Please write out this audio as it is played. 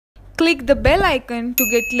Click the bell icon to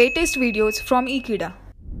get latest videos from Ekeeda.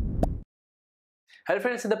 Hello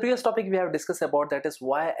friends, in the previous topic we have discussed about that is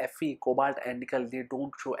why Fe, cobalt and nickel, they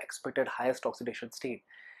don't show expected highest oxidation state.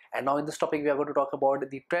 And now in this topic we are going to talk about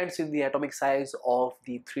the trends in the atomic size of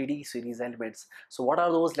the 3D series elements. So what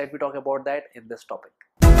are those? Let me talk about that in this topic.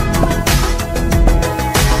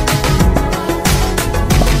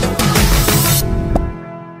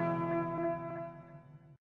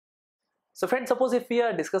 So friends, suppose if we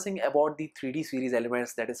are discussing about the 3D series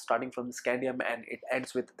elements, that is starting from scandium and it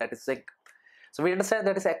ends with that is zinc. So we understand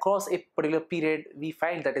that is across a particular period we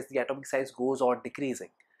find that is the atomic size goes on decreasing.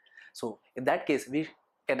 So in that case we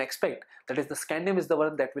can expect that is the scandium is the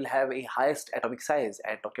one that will have a highest atomic size,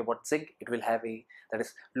 and talking about zinc it will have a that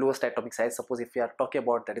is lowest atomic size. Suppose if we are talking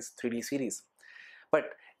about that is 3D series, but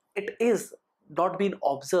it is not been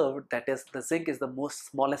observed that is the zinc is the most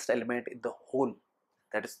smallest element in the whole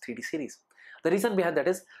that is 3D series. The reason behind that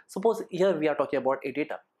is, suppose here we are talking about a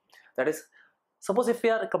data, that is suppose if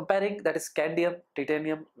we are comparing that is scandium,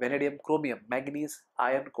 titanium, vanadium, chromium, manganese,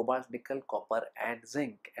 iron, cobalt, nickel, copper and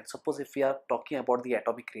zinc, and suppose if we are talking about the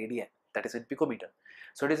atomic radii, that is in picometer.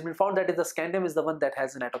 So it has been found that the scandium is the one that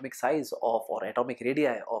has an atomic size of or atomic radii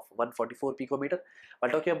of 144 picometer,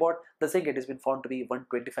 while talking about the zinc it has been found to be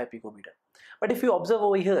 125 picometer. But if you observe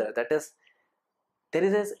over here, that is there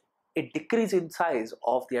is a decrease in size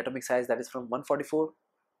of the atomic size, that is from 144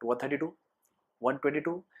 to 132,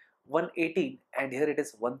 122, 118, and here it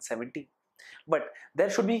is 170. But there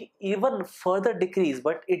should be even further decrease,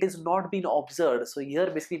 but it is not been observed. So here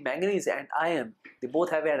basically manganese and iron, they both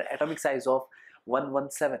have an atomic size of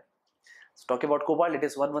 117. So talking about cobalt, it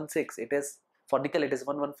is 116. It is for nickel it is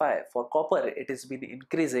 115. For copper it has been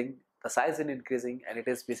increasing, the size is increasing, and it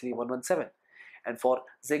is basically 117. And for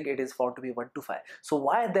zinc it is found to be 125. So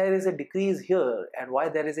why there is a decrease here and why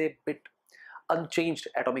there is a bit unchanged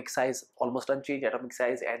atomic size, almost unchanged atomic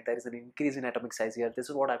size, and there is an increase in atomic size here? This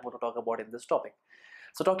is what I'm going to talk about in this topic.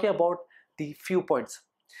 So talking about the few points,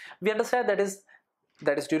 we understand that is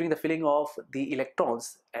during the filling of the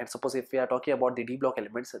electrons, and suppose if we are talking about the d block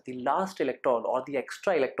elements, the last electron or the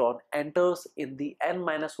extra electron enters in the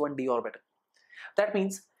n-1 d orbital. That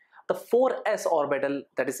means the 4s orbital,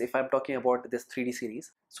 that is if I'm talking about this 3D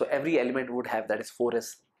series, so every element would have that is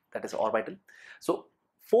 4s, that is orbital. So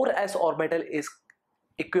 4s orbital is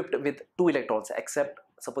equipped with 2 electrons, except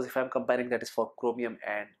suppose if I'm comparing that is for chromium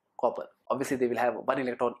and copper, obviously they will have 1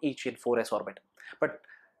 electron each in 4s orbital. But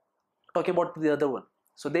talking about the other one,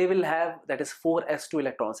 so they will have that is 4s2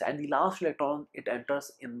 electrons, and the last electron it enters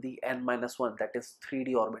in the n-1, that is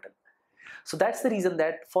 3D orbital. So that's the reason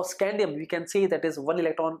that for scandium we can say that is 1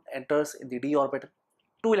 electron enters in the d orbital,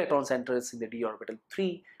 2 electrons enters in the d orbital,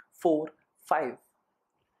 3, 4, 5,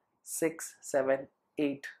 6, 7,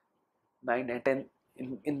 8, 9 and 10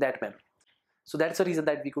 in that manner. So that's the reason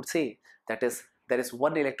that we could say that is there is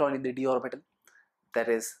 1 electron in the d orbital, there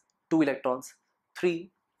is 2 electrons, 3,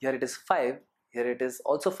 here it is 5, here it is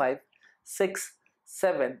also 5, 6,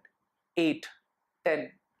 7, 8,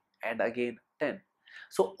 10 and again 10.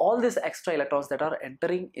 So all these extra electrons that are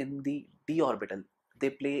entering in the d orbital, they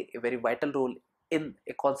play a very vital role in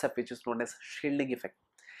a concept which is known as shielding effect.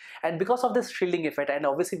 And because of this shielding effect, and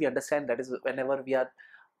obviously we understand that is whenever we are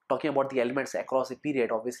talking about the elements across a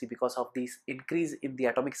period, obviously because of this increase in the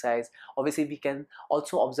atomic size, obviously we can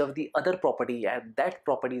also observe the other property, and that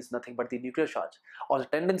property is nothing but the nuclear charge or the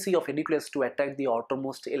tendency of a nucleus to attract the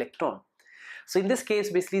outermost electron. So in this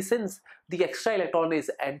case, basically since the extra electron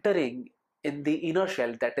is entering in the inner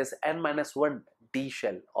shell, that is n-1 d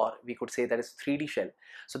shell, or we could say that is 3D shell,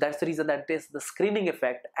 so that's the reason that is the screening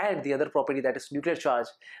effect and the other property, that is nuclear charge,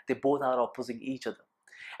 they both are opposing each other.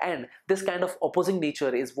 And this kind of opposing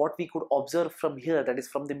nature is what we could observe from here, that is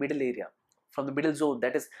from the middle area, from the middle zone,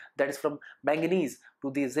 that is from manganese to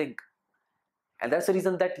the zinc. And that's the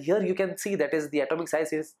reason that here you can see that is the atomic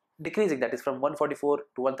size is decreasing, that is from 144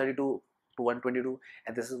 to 132 to 122,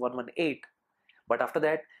 and this is 118. But after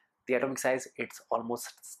that the atomic size it's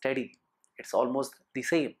almost steady, it's almost the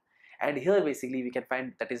same. And here basically we can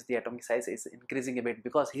find that is the atomic size is increasing a bit,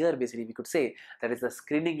 because here basically we could say that is the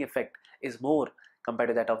screening effect is more compared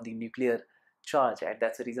to that of the nuclear charge, and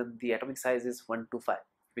that's the reason the atomic size is 125,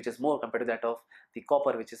 which is more compared to that of the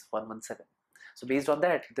copper, which is 117. So based on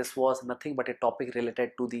that, this was nothing but a topic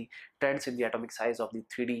related to the trends in the atomic size of the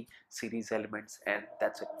 3D series elements, and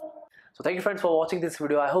that's it. So thank you friends for watching this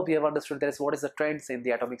video. I hope you have understood that is what is the trends in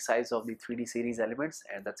the atomic size of the 3D series elements,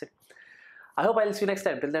 and that's it. I hope I'll see you next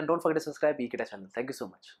time. Till then, don't forget to subscribe to Ekeeda channel. Thank you so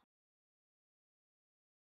much.